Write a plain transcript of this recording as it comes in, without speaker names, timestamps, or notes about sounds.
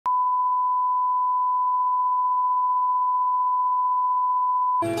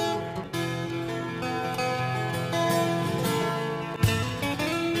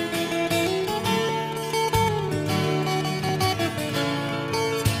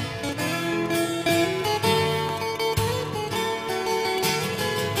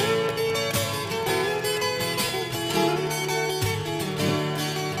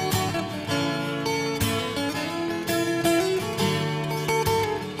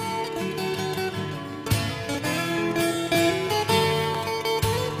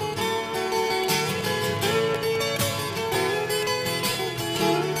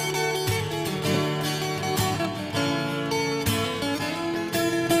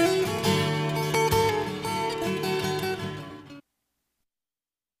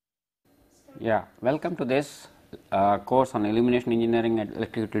Yeah, welcome to this course on illumination engineering and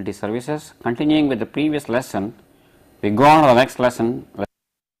electric utility services. Continuing with the previous lesson, we go on to the next lesson.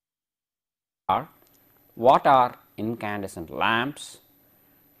 What are incandescent lamps?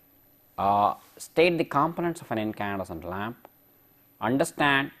 State the components of an incandescent lamp.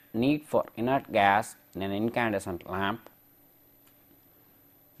 Understand need for inert gas in an incandescent lamp.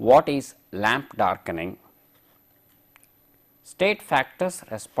 What is lamp darkening? State factors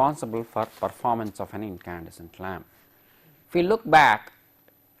responsible for performance of an incandescent lamp. If we look back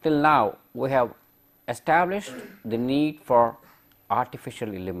till now, we have established the need for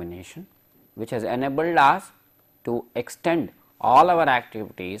artificial illumination, which has enabled us to extend all our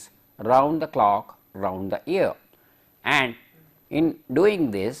activities round the clock, round the year. And in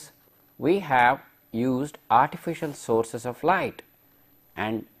doing this, we have used artificial sources of light,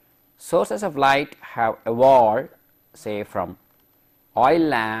 and sources of light have evolved, say, from oil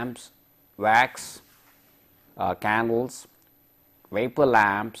lamps, wax candles, vapor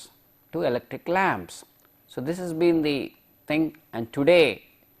lamps to electric lamps. So, this has been the thing, and today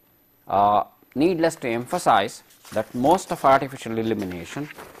needless to emphasize that most of artificial illumination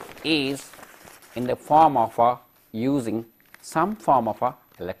is in the form of using some form of a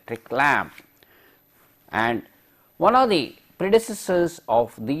electric lamp. And one of the predecessors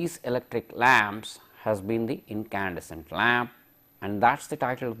of these electric lamps has been the incandescent lamp, and that is the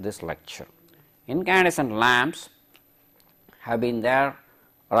title of this lecture. Incandescent lamps have been there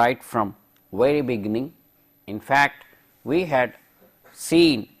right from very beginning. In fact, we had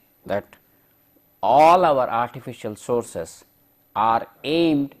seen that all our artificial sources are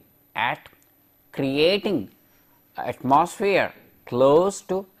aimed at creating atmosphere close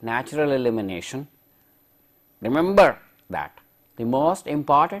to natural illumination. Remember that the most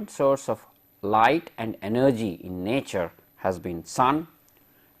important source of light and energy in nature has been sun,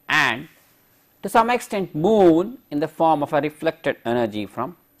 and to some extent moon in the form of a reflected energy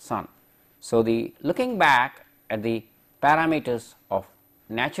from sun. So, the looking back at the parameters of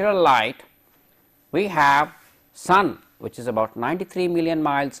natural light, we have sun, which is about 93 million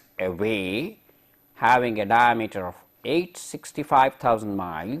miles away, having a diameter of 865,000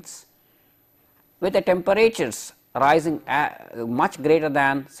 miles, with the temperatures rising much greater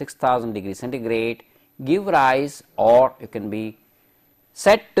than 6000 degrees centigrade, give rise, or you can be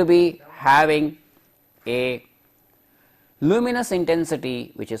said to be having a luminous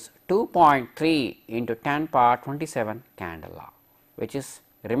intensity which is 2.3 into 10 power 27 candela, which is,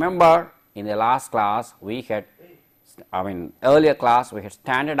 remember, in the last class we had, earlier class we had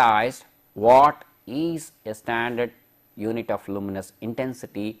standardized what is a standard unit of luminous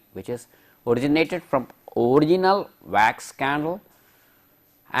intensity, which is originated from original wax candle,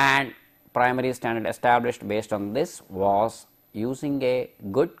 and primary standard established based on this was using a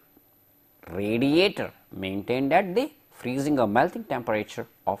good radiator maintained at the freezing or melting temperature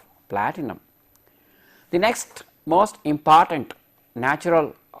of platinum. The next most important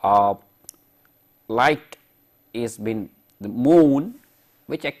natural light is been the moon,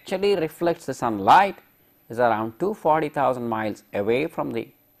 which actually reflects the sunlight, is around 240,000 miles away from the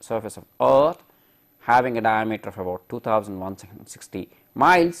surface of earth, having a diameter of about 2160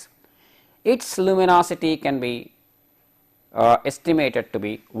 miles. Its luminosity can be estimated to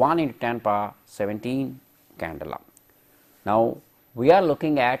be 1 into 10 power 17 candela. Now, we are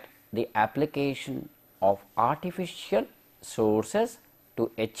looking at the application of artificial sources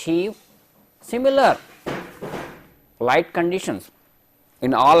to achieve similar light conditions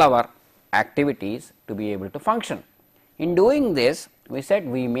in all our activities to be able to function. In doing this, we said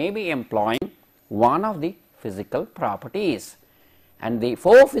we may be employing one of the physical properties, and the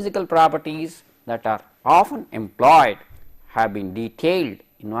 4 physical properties that are often employed have been detailed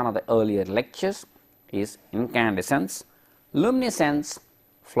in one of the earlier lectures is incandescence, luminescence,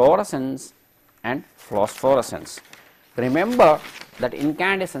 fluorescence and phosphorescence. Remember that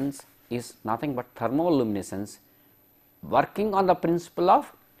incandescence is nothing but thermoluminescence, working on the principle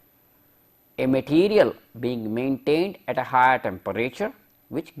of a material being maintained at a higher temperature,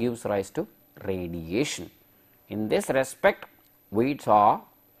 which gives rise to radiation. In this respect, we saw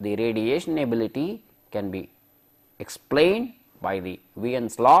the radiation ability can be explained by the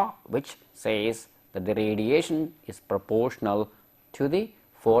Wien's law, which says that the radiation is proportional to the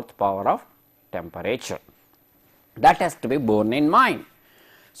fourth power of temperature. That has to be borne in mind.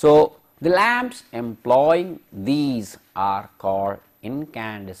 So, the lamps employing these are called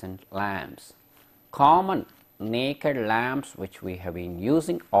incandescent lamps. Common naked lamps which we have been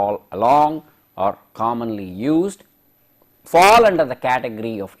using all along or commonly used fall under the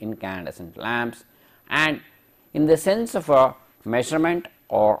category of incandescent lamps, and in the sense of a measurement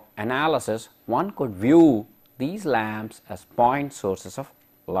or analysis, one could view these lamps as point sources of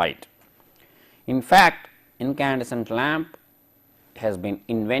light. In fact, incandescent lamp has been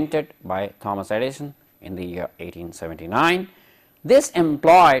invented by Thomas Edison in the year 1879. This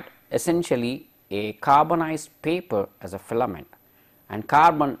employed essentially a carbonized paper as a filament, and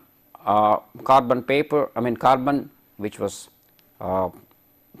carbon which was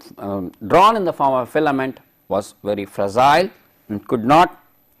drawn in the form of a filament was very fragile and could not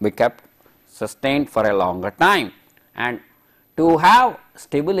be kept sustained for a longer time, and to have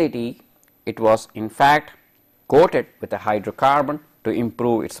stability it was in fact coated with a hydrocarbon to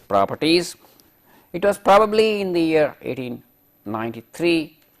improve its properties. It was probably in the year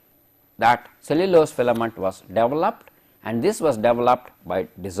 1893 that cellulose filament was developed, and this was developed by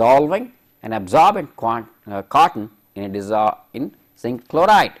dissolving an absorbent cotton in zinc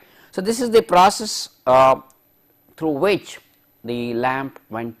chloride. So, this is the process through which the lamp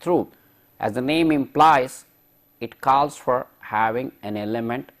went through. As the name implies, it calls for having an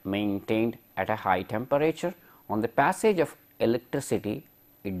element maintained at a high temperature. On the passage of electricity,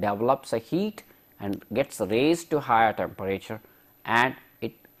 it develops a heat and gets raised to higher temperature and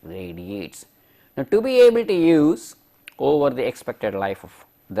it radiates. Now, to be able to use over the expected life of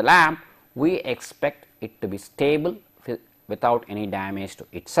the lamp, we expect it to be stable without any damage to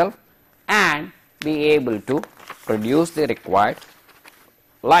itself and be able to produce the required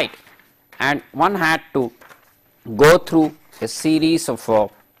light, and one had to go through a series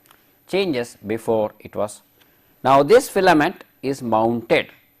of changes before it was. Now, this filament is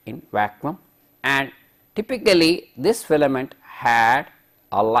mounted in vacuum, and typically this filament had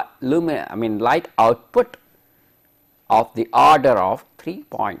a light output of the order of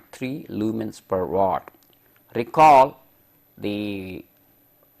 3.3 lumens per watt. Recall the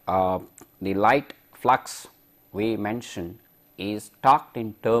light flux we mentioned is talked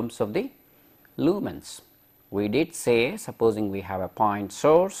in terms of the lumens. We did say, supposing we have a point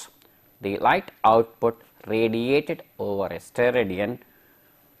source, the light output radiated over a steradian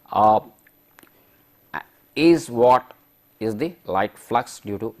is what is the light flux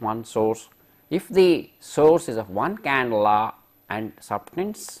due to one source. If the source is of one candela and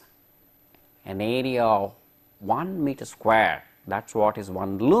subtends an area of 1 meter square, that is what is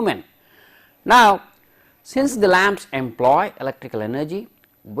 1 lumen. Now, since the lamps employ electrical energy,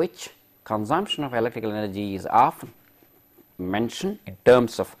 which consumption of electrical energy is often mentioned in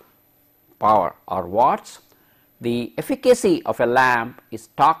terms of power or watts, the efficacy of a lamp is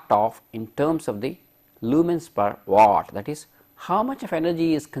talked of in terms of the lumens per watt, that is, how much of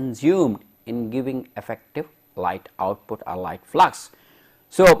energy is consumed in giving effective light output or light flux.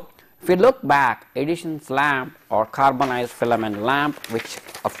 So, if we look back, Edison's lamp or carbonized filament lamp, which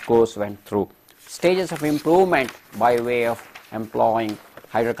of course went through stages of improvement by way of employing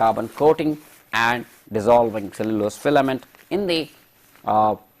hydrocarbon coating and dissolving cellulose filament in the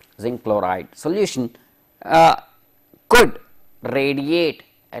zinc chloride solution, could radiate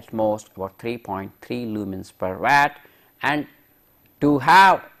at most about 3.3 lumens per watt, and to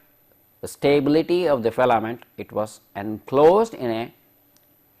have the stability of the filament, it was enclosed in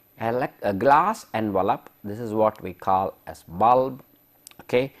a glass envelope. This is what we call as bulb,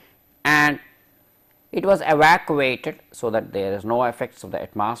 okay, and it was evacuated so that there is no effects of the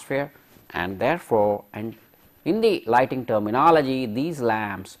atmosphere, and therefore, and in the lighting terminology, these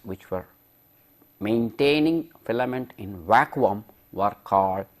lamps which were maintaining filament in vacuum were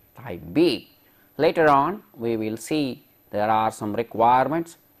called type B. Later on, we will see there are some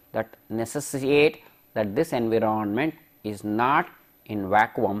requirements that necessitate that this environment is not in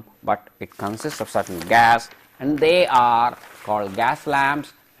vacuum, but it consists of certain gas, and they are called gas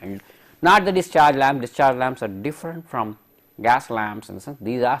lamps and not the discharge lamp. Discharge lamps are different from gas lamps in the sense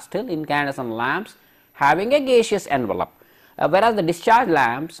these are still incandescent lamps having a gaseous envelope, whereas the discharge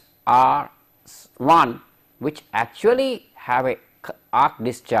lamps are one which actually have a arc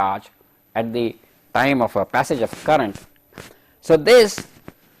discharge at the time of a passage of current So, this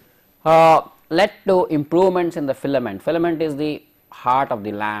led to improvements in the filament. Filament is the heart of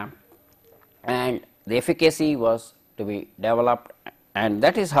the lamp, and the efficacy was to be developed, and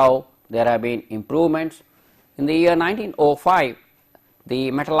that is how there have been improvements. In the year 1905,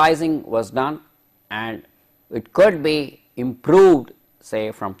 the metallizing was done, and it could be improved,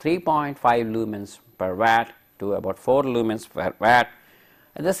 say, from 3.5 lumens per watt to about 4 lumens per watt.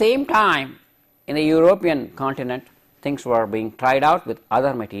 At the same time, in the European continent, things were being tried out with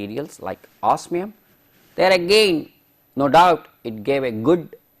other materials like osmium. There again, no doubt, it gave a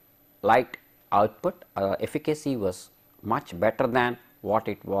good light output. Efficacy was much better than what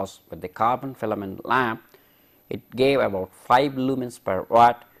it was with the carbon filament lamp. It gave about 5 lumens per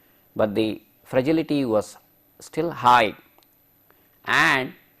watt, but the fragility was still high,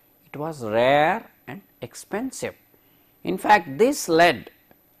 and it was rare and expensive. In fact, this led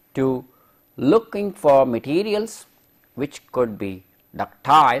to looking for materials which could be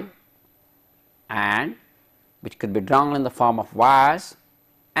ductile and which could be drawn in the form of wires,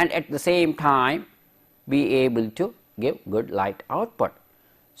 and at the same time be able to give good light output.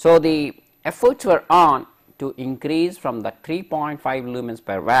 So, the efforts were on to increase from the 3.5 lumens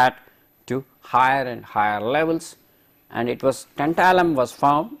per watt to higher and higher levels, and it was tantalum was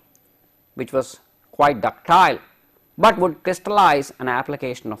found, which was quite ductile, but would crystallize an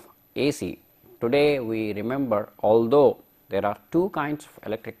application of AC. Today we remember, although there are two kinds of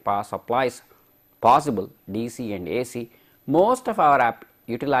electric power supplies possible, DC and AC, most of our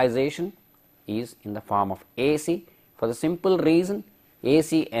utilization is in the form of AC, for the simple reason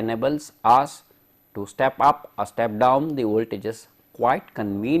AC enables us to step up or step down the voltages quite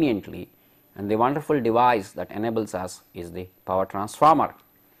conveniently, and the wonderful device that enables us is the power transformer.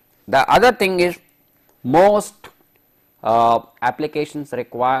 The other thing is, most applications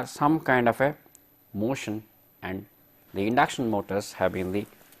require some kind of a motion, and the induction motors have been the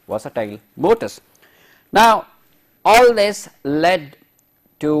versatile motors. Now, all this led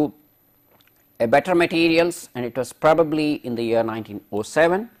to a better materials, and it was probably in the year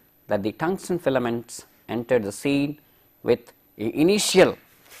 1907 that the tungsten filaments entered the scene with initial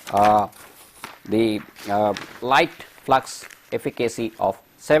light flux efficacy of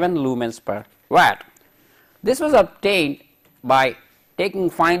 7 lumens per watt. This was obtained by taking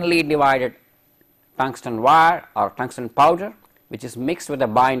finely divided tungsten wire or tungsten powder, which is mixed with a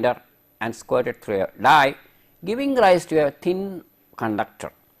binder and squirted through a die, giving rise to a thin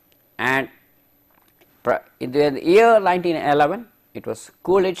conductor. And in the year 1911, it was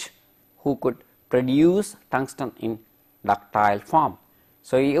Coolidge who could produce tungsten in ductile form.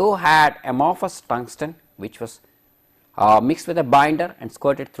 So, you had amorphous tungsten which was mixed with a binder and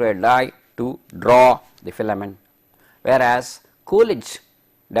squirted through a die to draw the filament, whereas Coolidge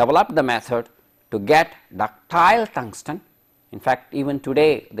developed the method to get ductile tungsten. In fact, even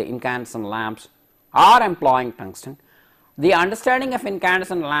today the incandescent lamps are employing tungsten. The understanding of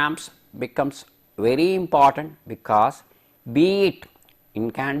incandescent lamps becomes very important, because be it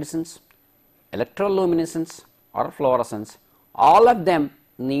incandescence, electroluminescence or fluorescence, all of them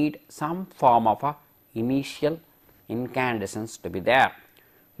need some form of a initial incandescence to be there.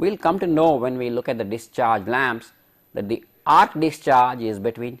 We will come to know when we look at the discharge lamps that the arc discharge is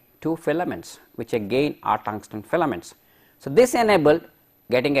between two filaments, which again are tungsten filaments. So, this enabled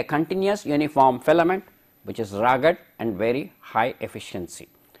getting a continuous uniform filament which is rugged and very high efficiency.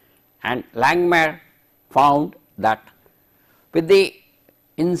 And Langmuir found that with the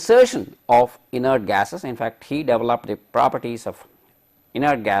insertion of inert gases, in fact he developed the properties of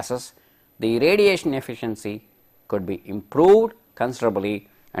inert gases, the radiation efficiency could be improved considerably,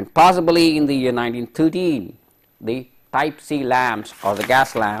 and possibly in the year 1913 the type C lamps or the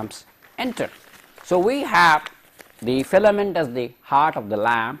gas lamps entered. So, we have the filament as the heart of the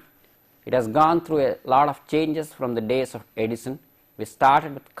lamp. It has gone through a lot of changes from the days of Edison. We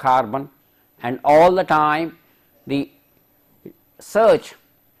started with carbon, and all the time the search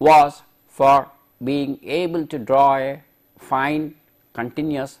was for being able to draw a fine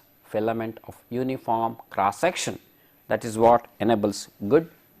continuous filament of uniform cross section. That is what enables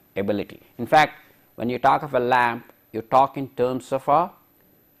good ability. In fact, when you talk of a lamp, you talk in terms of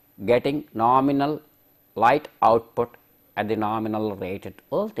getting nominal light output at the nominal rated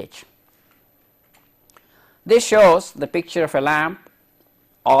voltage. This shows the picture of a lamp.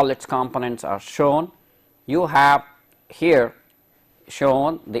 All its components are shown. You have here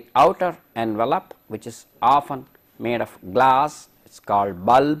shown the outer envelope, which is often made of glass. It is called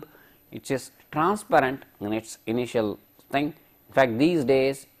bulb. It is transparent in its initial thing. In fact, these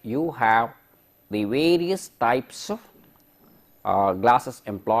days you have the various types of glasses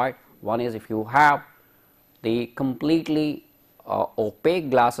employed. One is if you have the completely opaque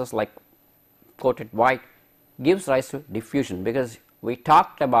glasses like coated white gives rise to diffusion, because we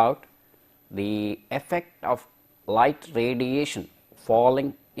talked about the effect of light radiation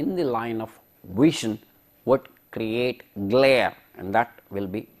falling in the line of vision would create glare, and that will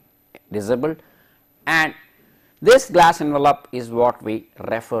be disabled, and this glass envelope is what we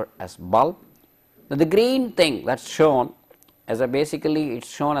refer as bulb. Now, the green thing that's shown as a basically it's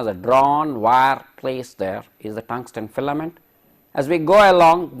shown as a drawn wire placed there is the tungsten filament. As we go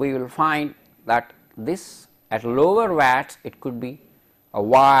along, we will find that this at lower watts it could be a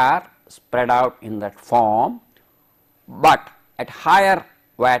wire spread out in that form, but at higher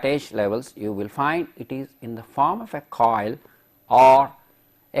wattage levels you will find it is in the form of a coil or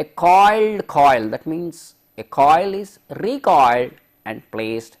a coiled coil. That means a coil is recoiled and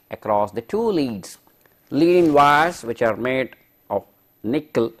placed across the two leads, leading wires which are made of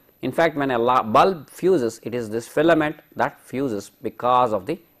nickel. In fact, when a bulb fuses, it is this filament that fuses because of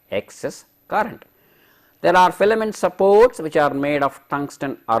the excess current. There are filament supports which are made of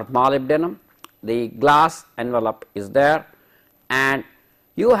tungsten or molybdenum. The glass envelope is there, and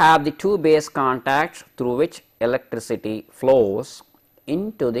you have the two base contacts through which electricity flows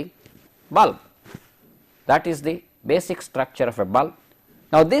into the bulb. That is the basic structure of a bulb.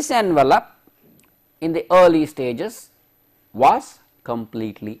 Now, this envelope in the early stages was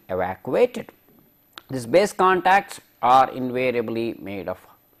completely evacuated. These base contacts are invariably made of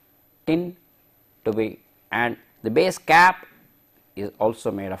tin and the base cap is also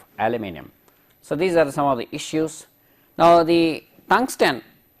made of aluminum. So, these are some of the issues. Now, the tungsten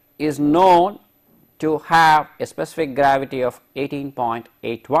is known to have a specific gravity of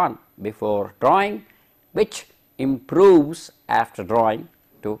 18.81 before drawing, which improves after drawing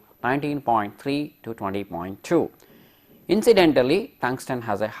to 19.3 to 20.2. Incidentally, tungsten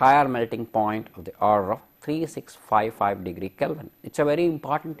has a higher melting point of the order of 3655 degree Kelvin. It is a very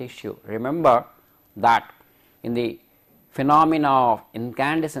important issue. Remember that in the phenomena of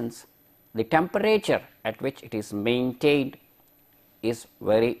incandescence, the temperature at which it is maintained is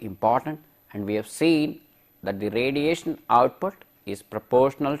very important, and we have seen that the radiation output is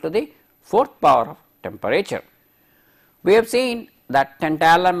proportional to the fourth power of temperature. We have seen that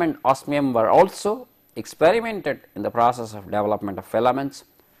tantalum and osmium were also experimented in the process of development of filaments,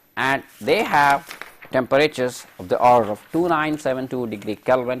 and they have temperatures of the order of 2972 degree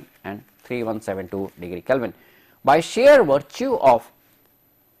Kelvin and 3172 degree Kelvin. By sheer virtue of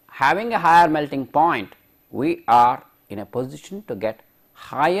having a higher melting point, we are in a position to get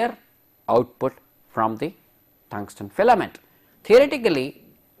higher output from the tungsten filament. Theoretically,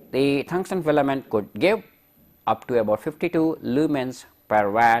 the tungsten filament could give up to about 52 lumens per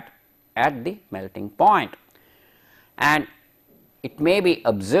watt at the melting point, and it may be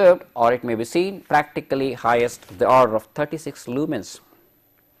observed or it may be seen practically highest of the order of 36 lumens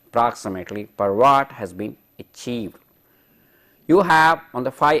approximately per watt has been achieved. You have on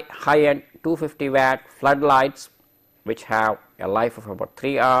the high end 250 watt floodlights which have a life of about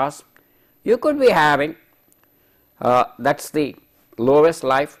 3 hours. You could be having that is the lowest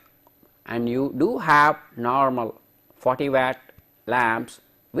life, and you do have normal 40 watt lamps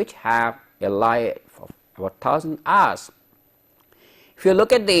which have a life of about 1000 hours. If you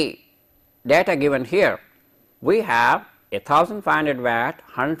look at the data given here, we have a 1500 watt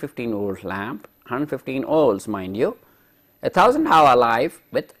 115 volt lamp, 115 volts mind you, 1000 hour life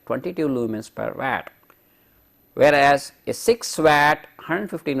with 22 lumens per watt, whereas a 6 watt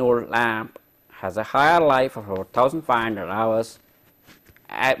 115 volt lamp has a higher life of about 1500 hours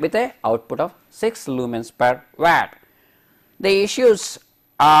with a output of 6 lumens per watt. The issues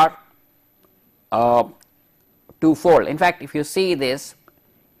are twofold. In fact, if you see this,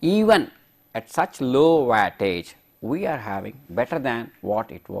 even at such low wattage, we are having better than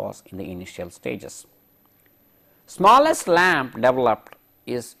what it was in the initial stages. Smallest lamp developed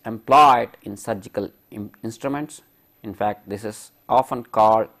is employed in surgical instruments. In fact, this is often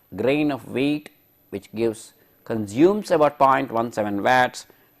called grain of wheat, which consumes about 0.17 watts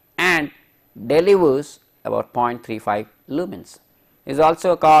and delivers about 0.35 lumens. It is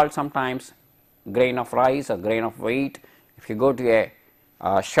also called sometimes grain of rice or grain of wheat. If you go to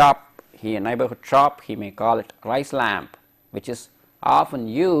a shop, a neighborhood shop, he may call it rice lamp, which is often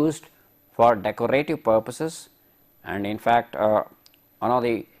used for decorative purposes. And in fact, one of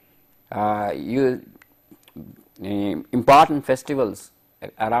the important festivals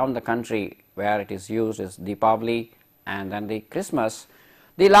around the country where it is used is Deepavali and then the Christmas.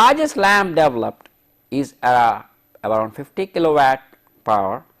 The largest lamp developed is around 50 kilowatt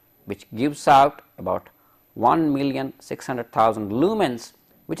power, which gives out about 1,600,000 lumens,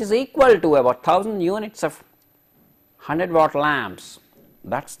 which is equal to about 1000 units of 100-watt lamps,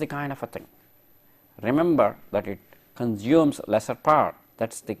 that is the kind of a thing. Remember that it consumes lesser power,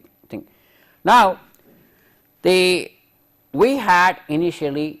 that is the thing. Now, we had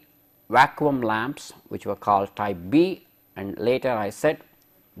initially vacuum lamps which were called type B, and later I said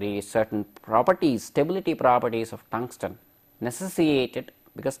the certain properties, stability properties of tungsten necessitated,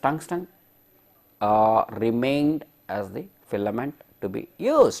 because tungsten remained as the filament to be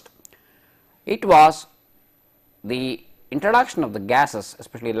used. It was the introduction of the gases,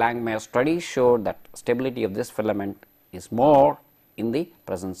 especially Langmuir's studies showed that stability of this filament is more in the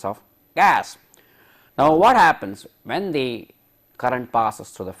presence of gas. Now, what happens when the current passes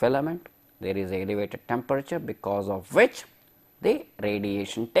through the filament? There is elevated temperature, because of which the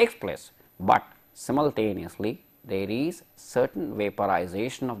radiation takes place, but simultaneously there is certain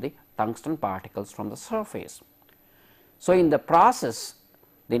vaporization of the tungsten particles from the surface. So, in the process,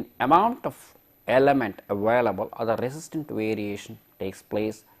 the amount of element available or the resistant variation takes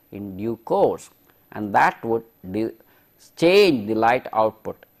place in due course, and that would change the light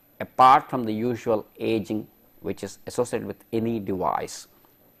output apart from the usual aging which is associated with any device.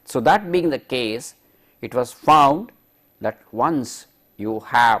 So, that being the case, it was found that once you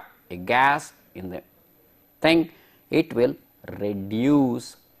have a gas in the thing, it will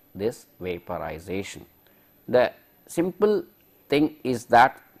reduce this vaporization. The simple thing is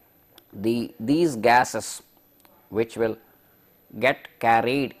that these gases which will get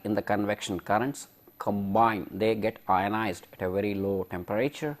carried in the convection currents combine, they get ionized at a very low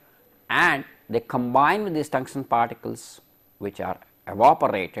temperature, and they combine with these tungsten particles which are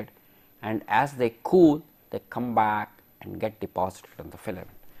evaporated, and as they cool they come back and get deposited on the filament.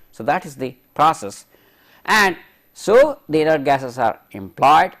 So, that is the process, and so the inert gases are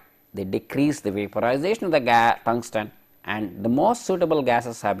employed, they decrease the vaporization of the tungsten, and the most suitable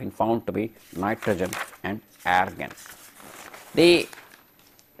gases have been found to be nitrogen and argon. It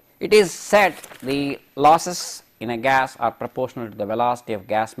is said the losses in a gas are proportional to the velocity of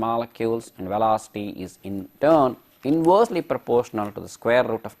gas molecules, and velocity is in turn inversely proportional to the square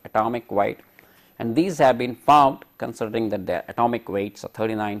root of atomic weight, and these have been found considering that their atomic weights are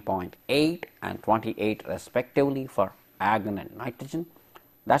 39.8 and 28 respectively for argon and nitrogen.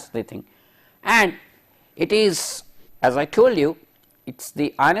 That is the thing, and it is, as I told you, it is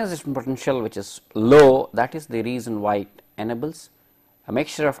the ionization potential which is low. That is the reason why it enables a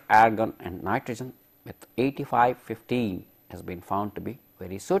mixture of argon and nitrogen with 85-15 has been found to be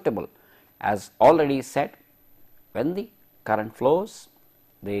very suitable. As already said, when the current flows,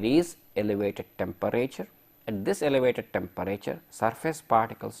 there is elevated temperature. At this elevated temperature, surface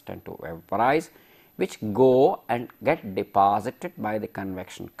particles tend to vaporize, which go and get deposited by the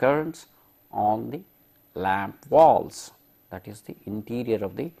convection currents on the lamp walls, that is the interior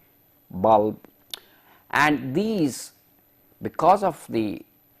of the bulb, and these, because of the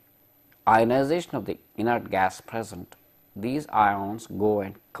ionization of the inert gas present, these ions go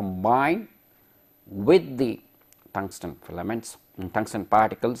and combine with the tungsten filaments and tungsten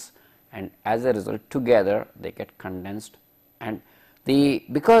particles, and as a result together they get condensed, and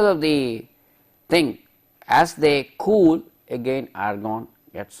because of the thing, as they cool, again argon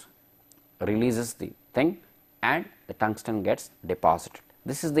releases the thing and the tungsten gets deposited.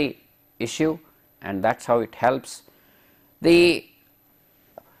 This is the issue, and that is how it helps. The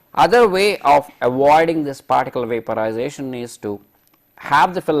other way of avoiding this particle vaporization is to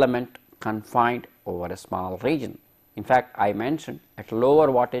have the filament confined over a small region. In fact, I mentioned at lower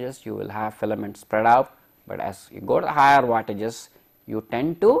wattages you will have filaments spread out, but as you go to the higher wattages you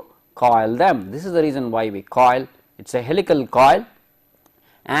tend to coil them. This is the reason why we coil. It is a helical coil,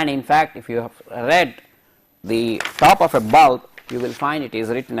 and in fact if you have read the top of a bulb, you will find it is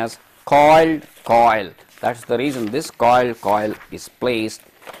written as coiled coil. That is the reason this coil is placed.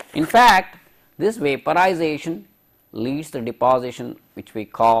 In fact, this vaporization leads to deposition which we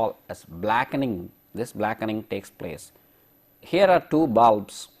call as blackening. This blackening takes place. Here are two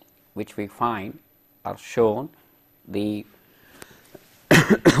bulbs which we find are shown. The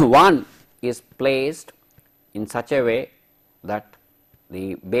one is placed in such a way that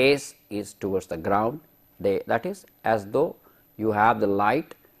the base is towards the ground, that is as though you have the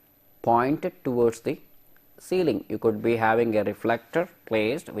light pointed towards the ceiling. You could be having a reflector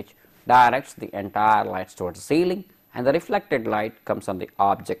placed which directs the entire lights towards the ceiling, and the reflected light comes on the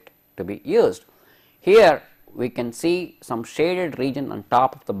object to be used. Here we can see some shaded region on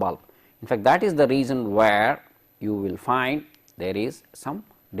top of the bulb. In fact, that is the reason where you will find there is some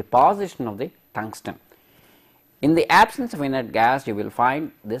deposition of the tungsten. In the absence of inert gas, you will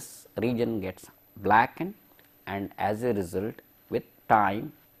find this region gets blackened, and as a result with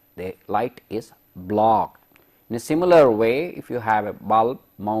time the light is blocked. In a similar way, if you have a bulb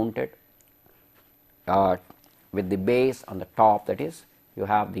mounted with the base on the top, that is, you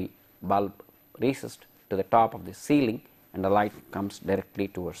have the bulb recessed to the top of the ceiling and the light comes directly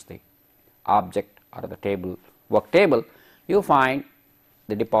towards the object or the table, work table, you find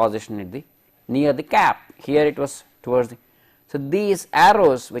the deposition at the near the cap. Here it was towards the. So, these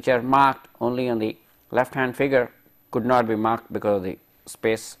arrows which are marked only on the left hand figure could not be marked because of the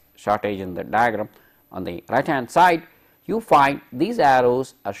space shortage in the diagram. On the right hand side, you find these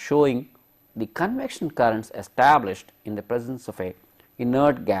arrows are showing the convection currents established in the presence of a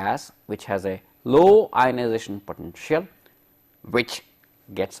inert gas which has a low ionization potential, which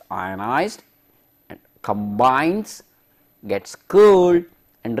gets ionized and combines, gets cooled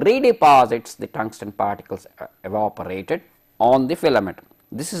and redeposits the tungsten particles evaporated on the filament.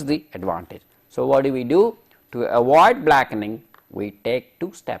 This is the advantage. So, what do we do? To avoid blackening, we take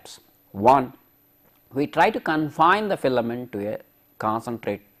two steps. One, we try to confine the filament to a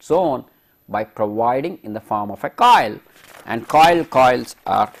concentrate zone by providing in the form of a coil, and coils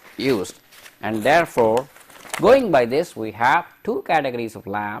are used, and therefore, going by this, we have two categories of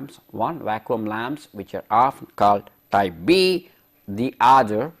lamps, one vacuum lamps which are often called type B, the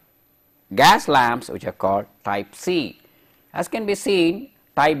other gas lamps which are called type C. As can be seen,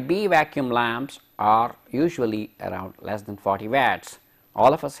 type B vacuum lamps are usually around less than 40 watts.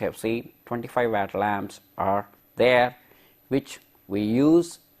 All of us have seen 25 watt lamps are there, which we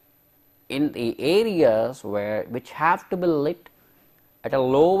use in the areas where which have to be lit at a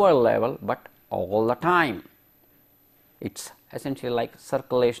lower level, but all the time. It's essentially like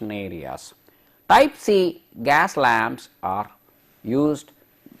circulation areas. Type C gas lamps are used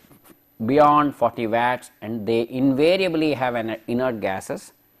beyond 40 watts and they invariably have an inert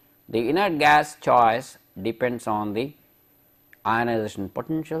gases. The inert gas choice depends on the ionization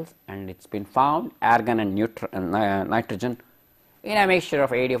potentials, and it's been found argon and nitrogen in a mixture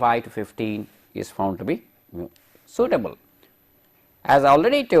of 85 to 15 is found to be suitable. As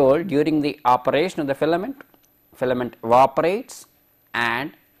already told, during the operation of the filament evaporates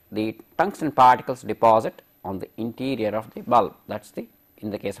and the tungsten particles deposit on the interior of the bulb. That is in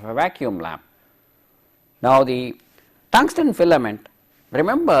the case of a vacuum lamp. Now, the tungsten filament,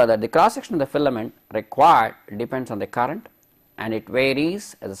 remember that the cross section of the filament required depends on the current and it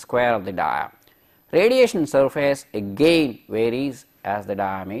varies as the square of the dia. Radiation surface again varies as the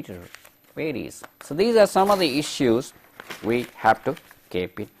diameter varies. So, these are some of the issues we have to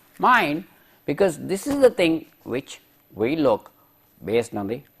keep in mind, because this is the thing which we look based on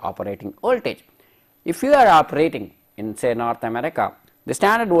the operating voltage. If you are operating in say North America, the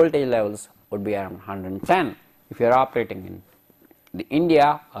standard voltage levels would be around 110. If you are operating in the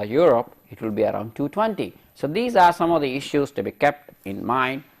India or Europe, it will be around 220. So, these are some of the issues to be kept in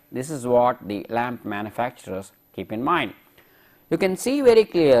mind. This is what the lamp manufacturers keep in mind. You can see very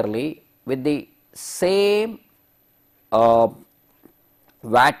clearly with the same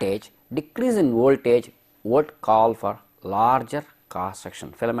wattage, decrease in voltage would call for larger cross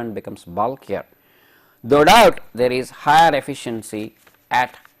section. Filament becomes bulkier. No doubt there is higher efficiency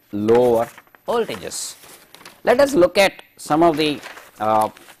at lower voltages. Let us look at some of the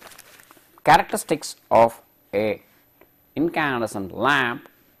characteristics of a incandescent lamp.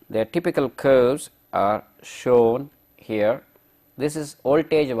 Their typical curves are shown here. This is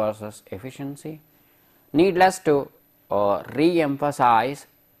voltage versus efficiency. Needless to re-emphasize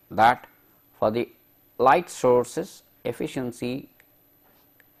that for the light sources, efficiency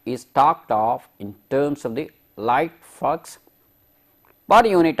is talked of in terms of the light flux per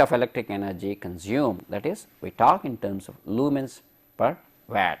unit of electric energy consumed, that is, we talk in terms of lumens per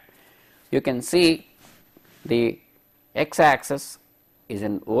watt. You can see the x axis is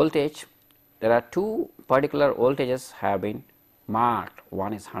in voltage. There are two particular voltages have been marked,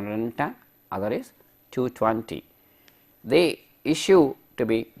 one is 110, other is 220. The issue to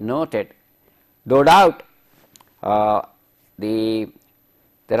be noted, no doubt there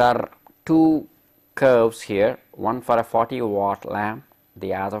are two curves here, one for a 40 watt lamp,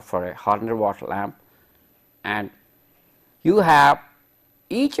 the other for a 100 watt lamp, and you have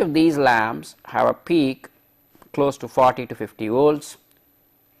each of these lamps have a peak close to 40 to 50 volts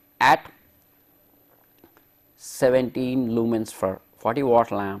at 17 lumens for 40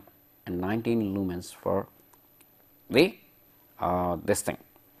 watt lamp and 19 lumens for the this thing,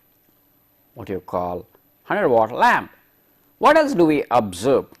 what you call 100 watt lamp. What else do we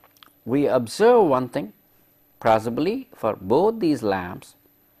observe? We observe one thing, possibly for both these lamps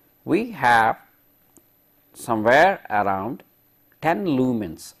we have somewhere around 10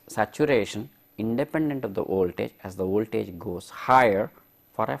 lumens saturation independent of the voltage as the voltage goes higher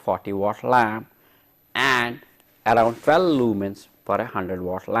for a 40 watt lamp and around 12 lumens for a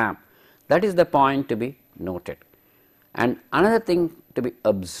 100-watt lamp. That is the point to be noted. And another thing to be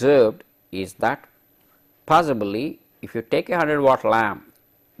observed is that possibly if you take a 100-watt lamp,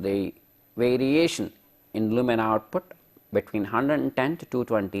 the variation in lumen output between 110 to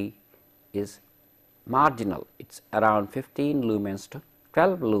 220 is marginal. It is around 15 lumens to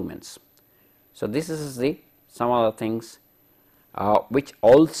 12 lumens. So, this is the some other things which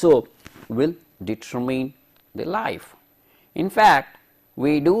also will determine the life. In fact,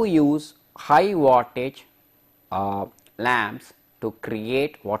 we do use high wattage lamps to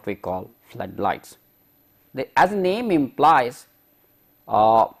create what we call floodlights. As the name implies,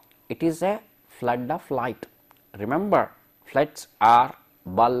 it is a flood of light. Remember, floods are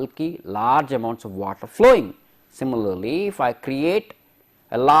bulky, large amounts of water flowing. Similarly, if I create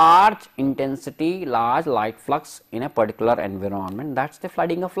a large intensity, large light flux in a particular environment, that is the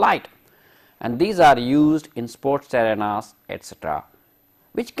flooding of light, and these are used in sports arenas, etc.,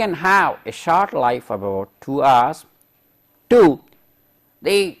 which can have a short life of about 2 hours to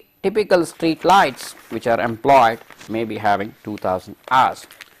the typical street lights which are employed may be having 2000 hours.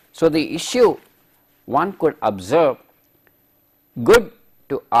 So, the issue one could observe, good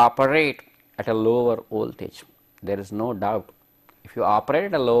to operate at a lower voltage, there is no doubt. If you operate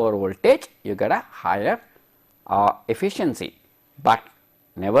at a lower voltage, you get a higher efficiency, but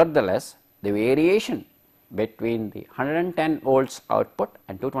nevertheless the variation between the 110 volts output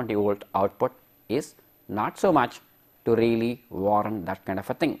and 220 volt output is not so much to really warrant that kind of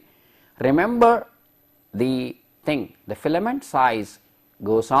a thing. Remember the thing, the filament size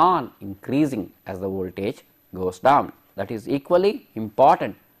goes on increasing as the voltage goes down. That is equally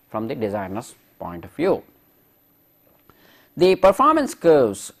important from the designer's point of view. The performance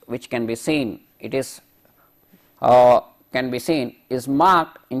curves which can be seen, it is is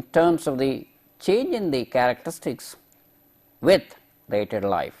marked in terms of the change in the characteristics with rated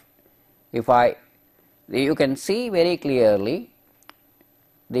life. If you can see very clearly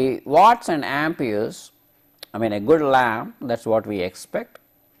the watts and amperes, I mean a good lamp, that is what we expect,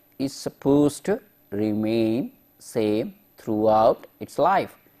 is supposed to remain same throughout its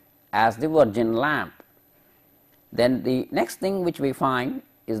life as the virgin lamp. Then the next thing which we find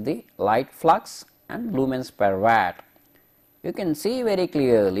is the light flux and lumens per watt. You can see very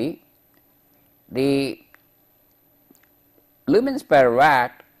clearly the lumens per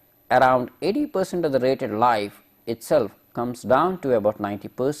watt, around 80% of the rated life itself comes down to about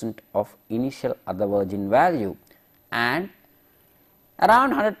 90% of initial other virgin value, and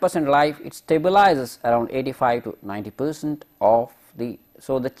around 100% life it stabilizes around 85 to 90% of the,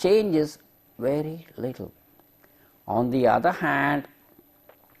 so the change is very little. On the other hand,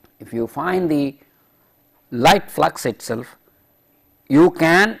 if you find the light flux itself, you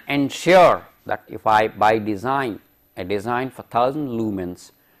can ensure that if I by design a design for 1000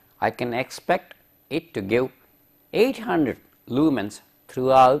 lumens, I can expect it to give 800 lumens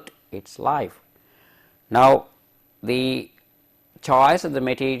throughout its life. Now, the choice of the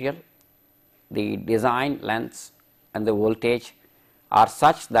material, the design lengths and the voltage are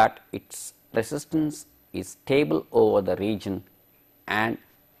such that its resistance is stable over the region and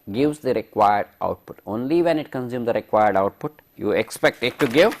gives the required output. Only when it consumes the required output, you expect it to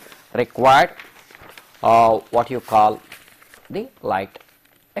give required what you call the light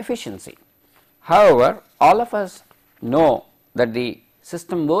efficiency. However, all of us know that the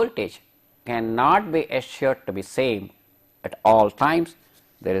system voltage cannot be assured to be same at all times.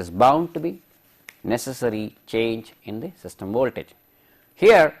 There is bound to be necessary change in the system voltage.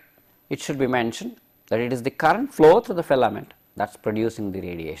 Here it should be mentioned that it is the current flow through the filament that is producing the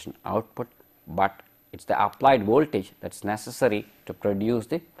radiation output, but it is the applied voltage that is necessary to produce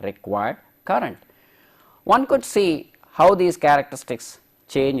the required current. One could see how these characteristics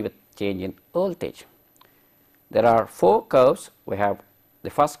change with change in voltage. There are 4 curves. We have the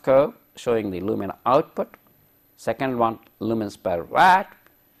first curve showing the lumen output, second one lumens per watt,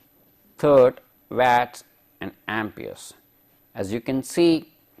 third watts and amperes. As you can see,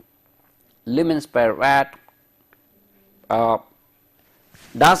 lumens per watt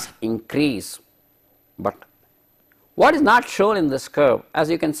does increase, but what is not shown in this curve, as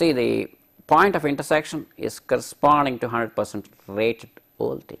you can see, the point of intersection is corresponding to 100% rated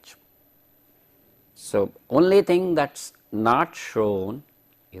voltage. So, only thing that is not shown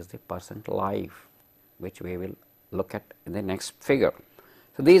is the percent life, which we will look at in the next figure.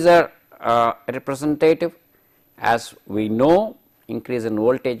 So, these are representative. As we know, increase in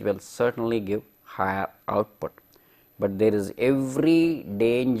voltage will certainly give higher output, but there is every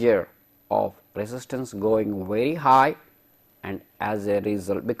danger of resistance going very high, and as a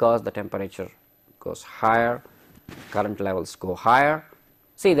result, because the temperature goes higher, current levels go higher.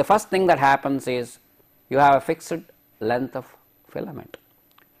 See, the first thing that happens is you have a fixed length of filament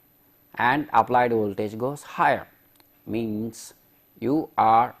and applied voltage goes higher, means you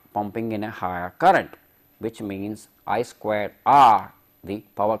are pumping in a higher current, which means I squared R, the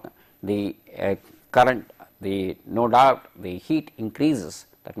power, the current, the no doubt the heat increases,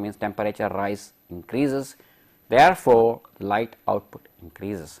 that means temperature rise increases, therefore the light output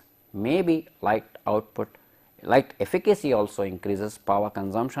increases. Maybe light output, light efficacy also increases, power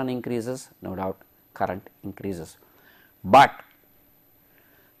consumption increases, no doubt current increases. But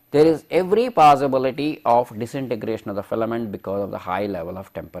there is every possibility of disintegration of the filament because of the high level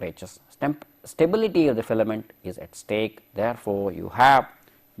of temperatures. Stability of the filament is at stake, therefore you have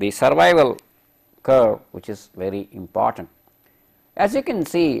the survival curve, which is very important. As you can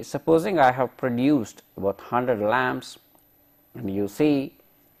see, supposing I have produced about 100 lamps, and you see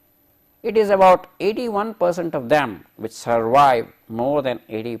it is about 81% of them which survive more than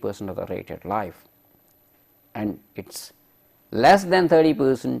 80% of the rated life, and it is less than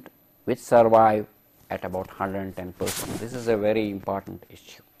 30% which survive at about 110%. This is a very important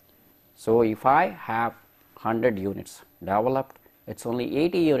issue. So, if I have 100 units developed, it is only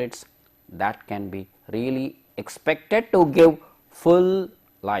 80 units that can be really expected to give full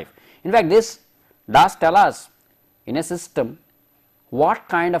life. In fact, this does tell us in a system what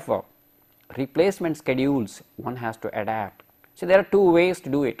kind of a replacement schedules one has to adapt. So, there are two ways to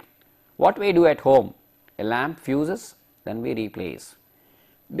do it. What we do at home, a lamp fuses, then we replace.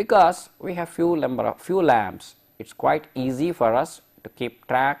 Because we have few lamps, it is quite easy for us to keep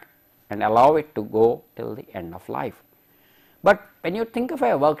track and allow it to go till the end of life. But when you think of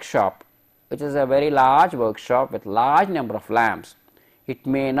a workshop, which is a very large workshop with large number of lamps, it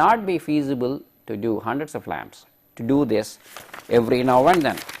may not be feasible to do hundreds of lamps. To do this every now and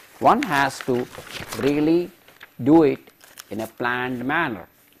then, one has to really do it in a planned manner.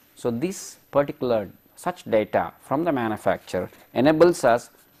 So, this particular such data from the manufacturer enables us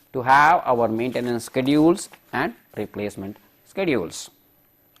to have our maintenance schedules and replacement schedules.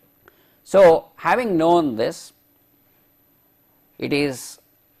 So, having known this, it is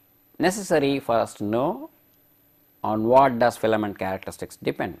necessary for us to know on what does filament characteristics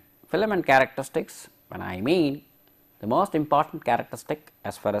depend. Filament characteristics, when I mean the most important characteristic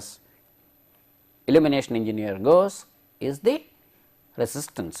as far as illumination engineer goes, is the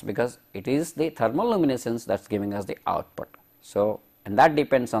resistance, because it is the thermoluminescence that is giving us the output. So, and that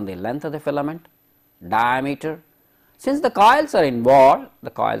depends on the length of the filament, diameter. Since the coils are involved, the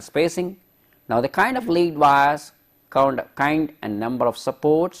coil spacing, now the kind of lead wires, kind and number of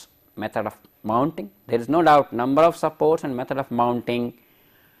supports, method of mounting. There is no doubt number of supports and method of mounting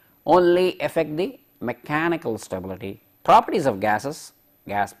only affect the mechanical stability, properties of gases,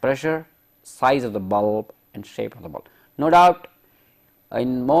 gas pressure, size of the bulb and shape of the bulb. No doubt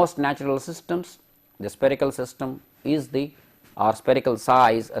in most natural systems, the spherical system is the, or spherical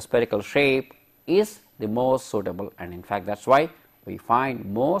size, a spherical shape is the most suitable, and in fact that is why we find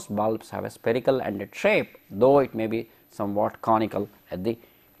most bulbs have a spherical ended shape, though it may be somewhat conical at the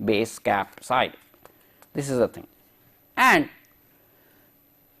base cap side. This is the thing. And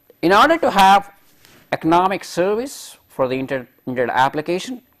in order to have economic service for the intended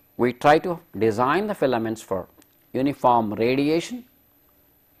application, we try to design the filaments for uniform radiation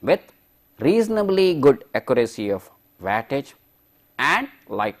with reasonably good accuracy of wattage and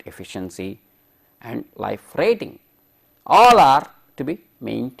light efficiency and life rating, all are to be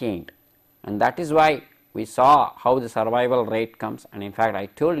maintained, and that is why we saw how the survival rate comes. And in fact, I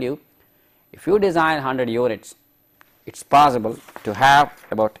told you, if you design 100 units, it is possible to have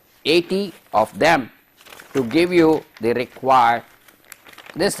about 80 of them to give you the required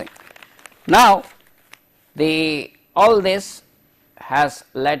this thing. Now, all this has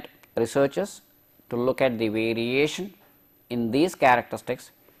led researchers to look at the variation in these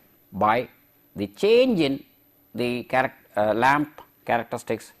characteristics by the change in the lamp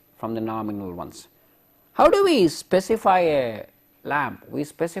characteristics from the nominal ones. How do we specify a lamp? We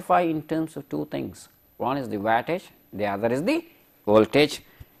specify in terms of two things. One is the wattage, the other is the voltage.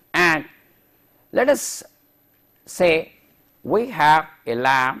 And let us say we have a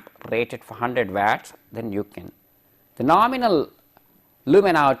lamp rated for 100 watts, then you can, the nominal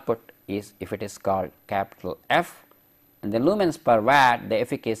lumen output is, if it is called capital F, and the lumens per watt, the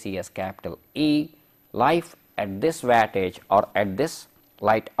efficacy is capital E, life at this wattage or at this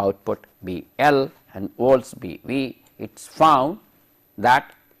light output be L and volts be V. It is found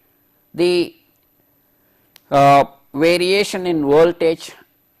that the variation in voltage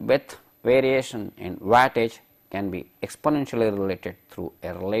with variation in wattage can be exponentially related through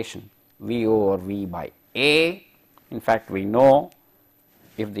a relation V over V by A, In fact, we know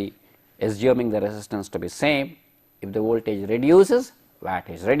if the assuming the resistance to be same, if the voltage reduces,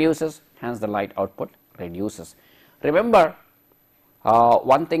 wattage reduces, hence the light output reduces. Remember,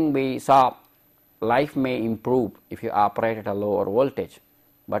 one thing we saw, life may improve if you operate at a lower voltage,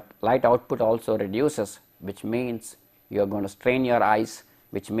 but light output also reduces, which means you are going to strain your eyes,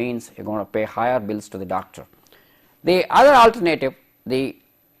 which means you are going to pay higher bills to the doctor. The other alternative,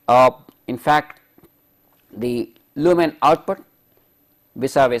 in fact, the lumen output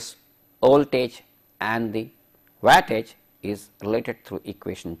vis-a-vis voltage and the wattage is related through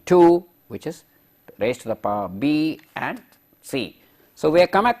equation 2, which is raised to the power b and c. So, we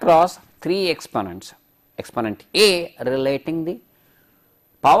have come across three exponents, exponent A relating the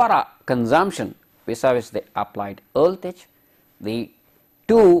power consumption vis-a-vis the applied voltage, the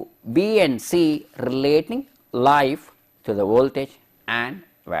 2 B and C relating life to the voltage and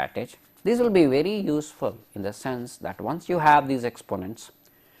wattage. This will be very useful in the sense that once you have these exponents,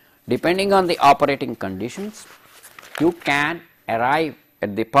 depending on the operating conditions, you can arrive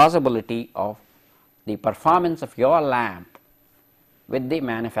at the possibility of the performance of your lamp with the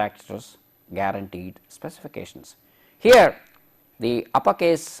manufacturer's guaranteed specifications. Here, the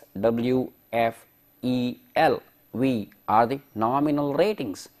uppercase W, F, E, L, V are the nominal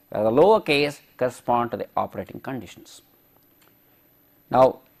ratings, where the lowercase correspond to the operating conditions.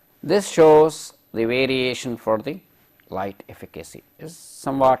 Now, this shows the variation for the light efficacy is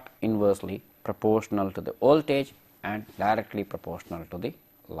somewhat inversely proportional to the voltage and directly proportional to the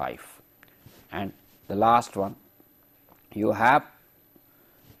life. And the last one you have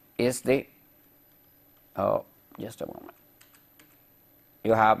is the just a moment.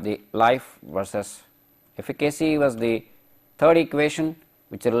 You have the life versus efficacy was the third equation,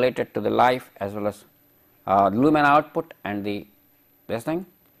 which is related to the life as well as lumen output and the this thing,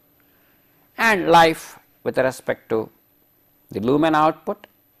 and life with respect to the lumen output,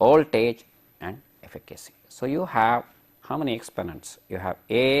 voltage and efficacy. So, you have how many exponents? You have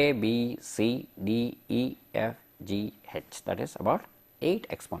A, B, C, D, E, F, G, H, that is about 8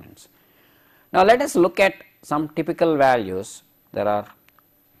 exponents. Now, let us look at some typical values. There are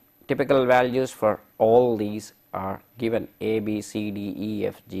typical values for all these are given A, B, C, D, E,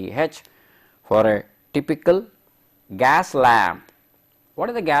 F, G, H for a typical gas lamp. What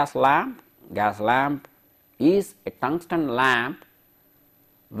is a gas lamp? Gas lamp is a tungsten lamp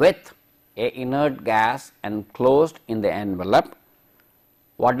with a inert gas enclosed in the envelope.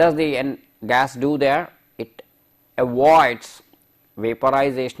 What does the gas do there? It avoids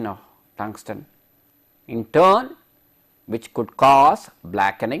vaporization of tungsten, in turn which could cause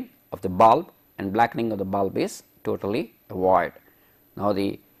blackening of the bulb, and blackening of the bulb is totally avoided. Now,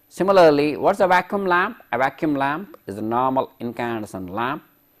 similarly, what is a vacuum lamp? A vacuum lamp is a normal incandescent lamp.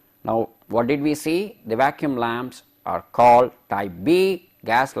 Now, what did we see? The vacuum lamps are called type B,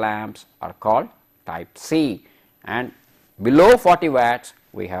 gas lamps are called type C, and below 40 watts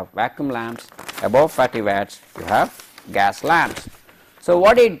we have vacuum lamps, above 40 watts you have gas lamps. So,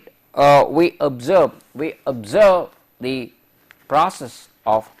 what did we observe? We observe the process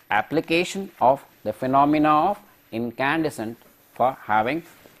of application of the phenomena of incandescent for having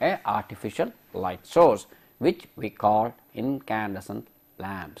a artificial light source, which we call incandescent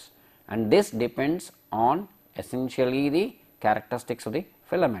lamps, and this depends on essentially the characteristics of the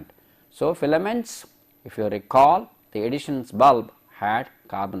filament. So, filaments, if you recall, the Edison's bulb had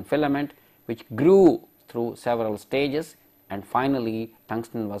carbon filament which grew through several stages, and finally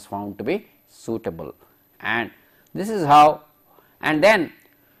tungsten was found to be suitable, and this is how. And then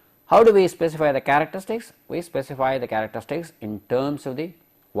how do we specify the characteristics? We specify the characteristics in terms of the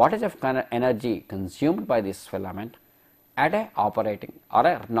wattage of energy consumed by this filament at a operating or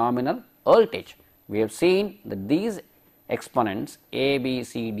a nominal voltage. We have seen that these exponents A, B,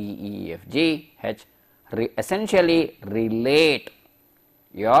 C, D, E, F, G, H essentially relate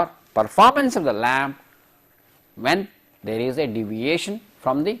your performance of the lamp when there is a deviation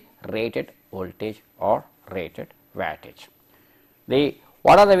from the rated voltage or rated wattage.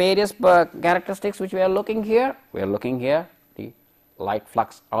 What are the various characteristics which we are looking here? We are looking here the light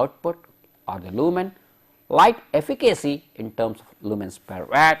flux output or the lumen, light efficacy in terms of lumens per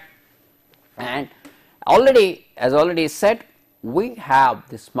watt, and as already said, we have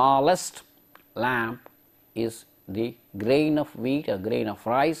the smallest lamp is the grain of wheat or grain of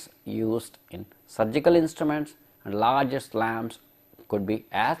rice used in surgical instruments, and largest lamps could be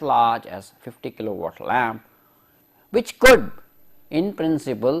as large as 50 kilowatt lamp, which could in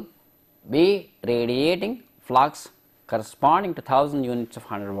principle be radiating flux corresponding to 1000 units of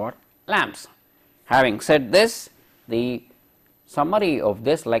 100 watt lamps. Having said this, the summary of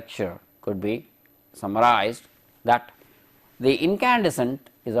this lecture could be summarized that the incandescent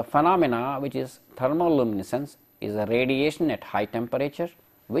is a phenomena which is thermoluminescence is a radiation at high temperature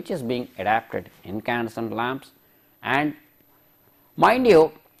which is being adapted in incandescent lamps. And mind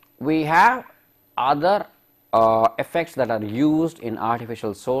you, we have other effects that are used in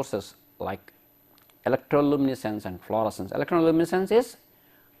artificial sources like electroluminescence and fluorescence. Electroluminescence is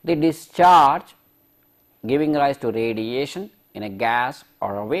the discharge giving rise to radiation in a gas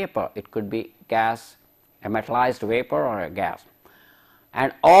or a vapor. It could be gas, a metallized vapor or a gas,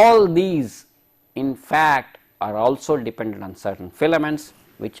 and all these in fact are also dependent on certain filaments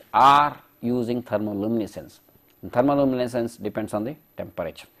which are using thermoluminescence. And thermoluminescence depends on the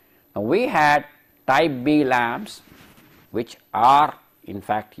temperature. Now, we had type B lamps which are in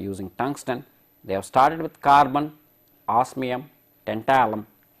fact using tungsten. They have started with carbon, osmium, tantalum,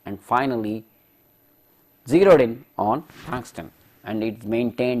 and finally zeroed in on tungsten, and it is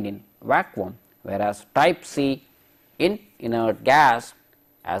maintained in vacuum, whereas type C in inert gas,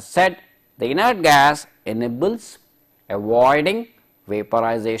 as said, the inert gas enables avoiding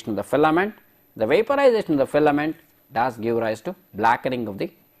vaporization of the filament. The vaporization of the filament does give rise to blackening of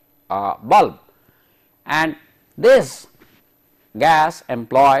the bulb, and this gas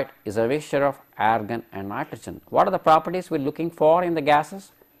employed is a mixture of argon and nitrogen. What are the properties we are looking for in the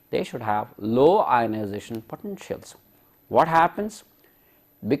gases? They should have low ionization potentials. What happens?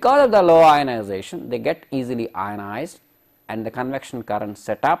 Because of the low ionization, they get easily ionized and the convection current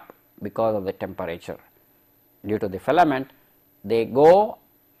set up because of the temperature. Due to the filament, they go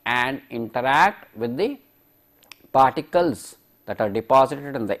and interact with the particles that are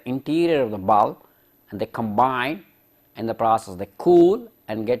deposited in the interior of the bulb, and they combine. In the process, they cool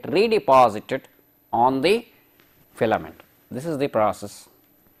and get redeposited on the filament. This is the process.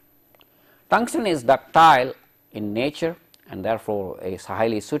 Tungsten is ductile in nature and therefore is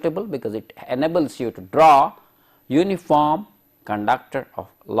highly suitable because it enables you to draw uniform conductor of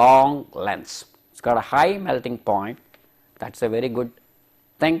long lengths. It has got a high melting point. That is a very good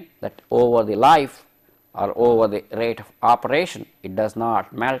thing, that over the life or over the rate of operation it does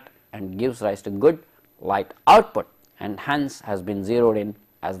not melt and gives rise to good light output, and hence has been zeroed in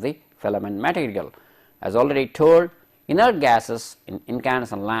as the filament material. As already told, inert gases in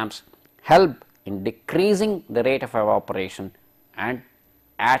incandescent lamps help in decreasing the rate of evaporation and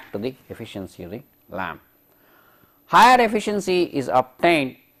add to the efficiency of the lamp. Higher efficiency is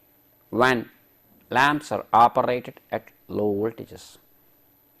obtained when lamps are operated at low voltages.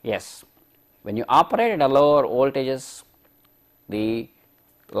 Yes, when you operate at a lower voltages, the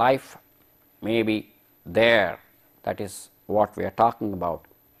life may be there. That is what we are talking about.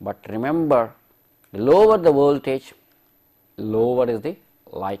 But remember, the lower the voltage, lower is the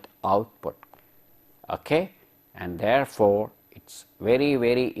light output. Okay? And therefore, it is very,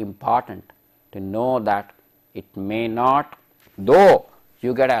 very important to know that it may not, though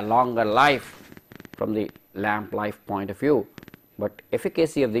you get a longer life from the lamp life point of view, but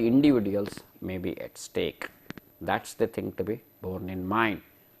efficacy of the individuals may be at stake. That is the thing to be borne in mind.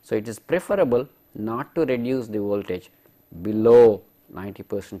 So, it is preferable not to reduce the voltage below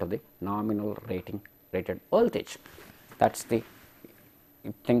 90% of the nominal rated voltage. That is the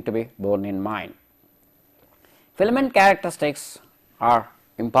thing to be borne in mind. Filament characteristics are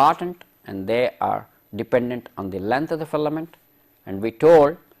important and they are dependent on the length of the filament, and we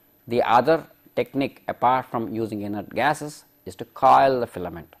told the other technique apart from using inert gases is to coil the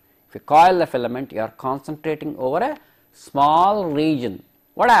filament. If you coil the filament, you are concentrating over a small region.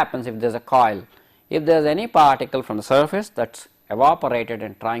 What happens if there is a coil? If there is any particle from the surface that is evaporated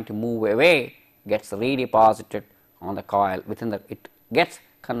and trying to move away, gets redeposited on the coil within the, it gets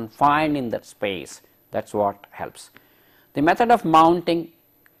confined in that space. That is what helps. The method of mounting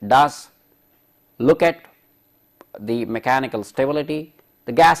does look at the mechanical stability.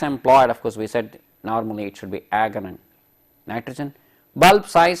 The gas employed, of course, we said normally it should be argon and nitrogen. Bulb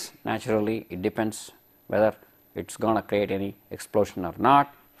size, naturally it depends whether it is going to create any explosion or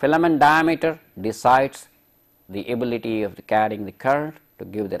not. Filament diameter decides the ability of carrying the current to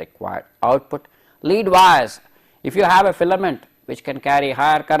give the required output. Lead wires, if you have a filament which can carry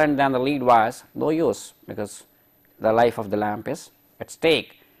higher current than the lead wires, no use, because the life of the lamp is at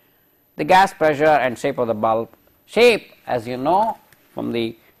stake. The gas pressure and shape of the bulb. Shape, as you know from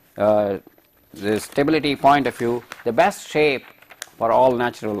the stability point of view, the best shape for all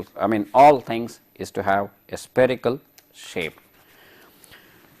natural, all things is to have a spherical shape.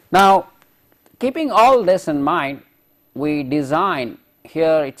 Now, keeping all this in mind, we design,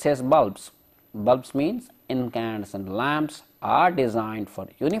 here it says bulbs. Bulbs means incandescent lamps are designed for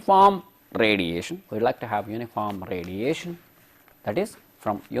uniform radiation. We would like to have uniform radiation, that is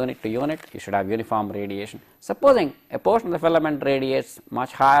from unit to unit, you should have uniform radiation. Supposing a portion of the filament radiates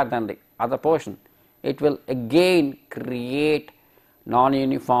much higher than the other portion, it will again create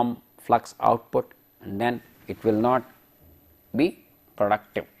non-uniform flux output, and then it will not be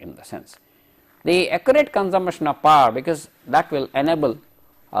productive in the sense. The accurate consumption of power, because that will enable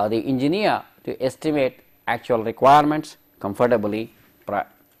the engineer to estimate actual requirements comfortably,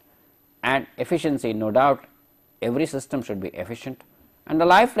 and efficiency, no doubt every system should be efficient, and the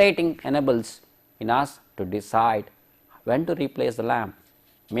life rating enables in us to decide when to replace the lamp.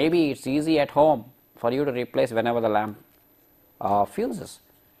 Maybe it is easy at home for you to replace whenever the lamp fuses,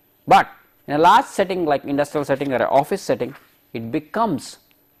 but in a large setting like industrial setting or an office setting, it becomes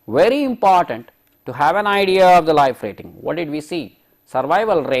very important to have an idea of the life rating. What did we see?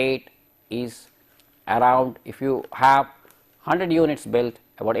 Survival rate is around, if you have 100 units built,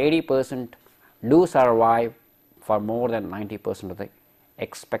 about 80% do survive for more than 90% of the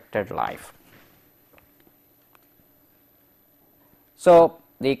expected life. So,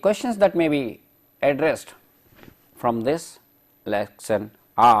 the questions that may be addressed from this lesson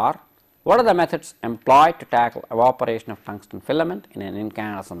are: what are the methods employed to tackle evaporation of tungsten filament in an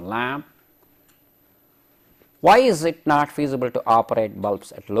incandescent lamp? Why is it not feasible to operate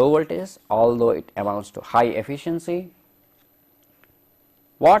bulbs at low voltages although it amounts to high efficiency?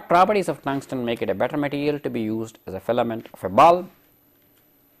 What properties of tungsten make it a better material to be used as a filament of a bulb?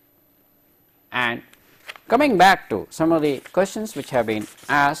 And coming back to some of the questions which have been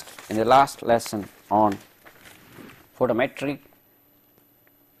asked in the last lesson on photometry,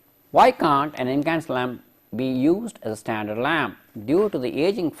 why can't an incandescent lamp be used as a standard lamp? Due to the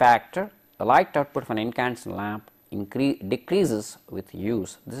aging factor, the light output of an incandescent lamp decreases with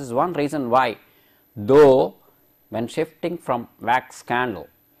use. This is one reason why, though when shifting from wax candle,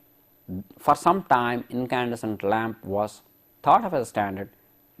 for some time incandescent lamp was thought of as standard,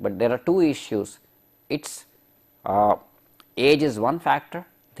 but there are two issues. Its age is one factor,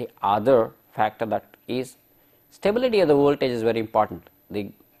 the other factor, that is stability of the voltage, is very important.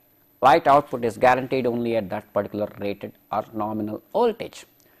 The light output is guaranteed only at that particular rated or nominal voltage.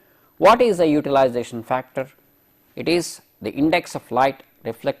 What is the utilization factor? It is the index of light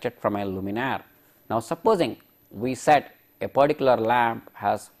reflected from a luminaire. Now, supposing we said a particular lamp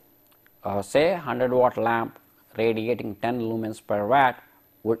has say 100 watt lamp radiating 10 lumens per watt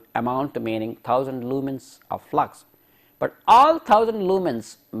would amount to meaning 1000 lumens of flux, but all 1000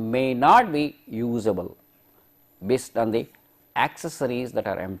 lumens may not be usable based on the accessories that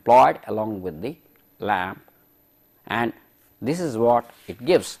are employed along with the lamp, and this is what it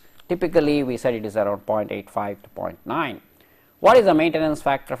gives. Typically, we said it is around 0.85 to 0.9. What is the maintenance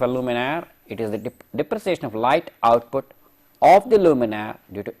factor of a luminaire? It is the depreciation of light output of the luminaire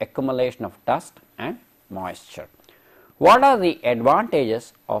due to accumulation of dust and moisture. What are the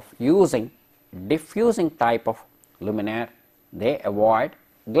advantages of using diffusing type of luminaire? They avoid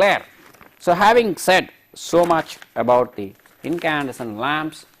glare. So, having said so much about the incandescent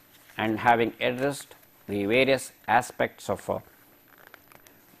lamps and having addressed the various aspects of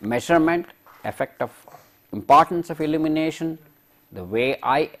measurement, effect of importance of illumination, the way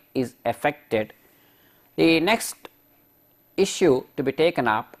eye is affected, the next issue to be taken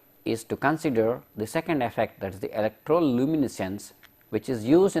up is to consider the second effect, that is the electroluminescence, which is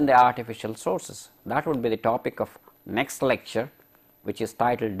used in the artificial sources. That would be the topic of next lecture, which is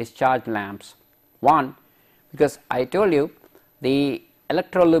titled Discharge Lamps 1, because I told you the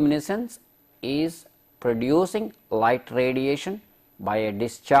electroluminescence is producing light radiation by a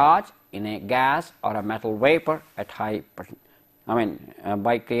discharge in a gas or a metal vapor at high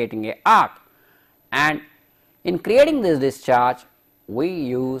by creating a arc, and in creating this discharge we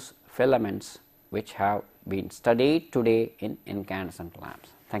use filaments which have been studied today in incandescent lamps.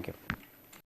 Thank you.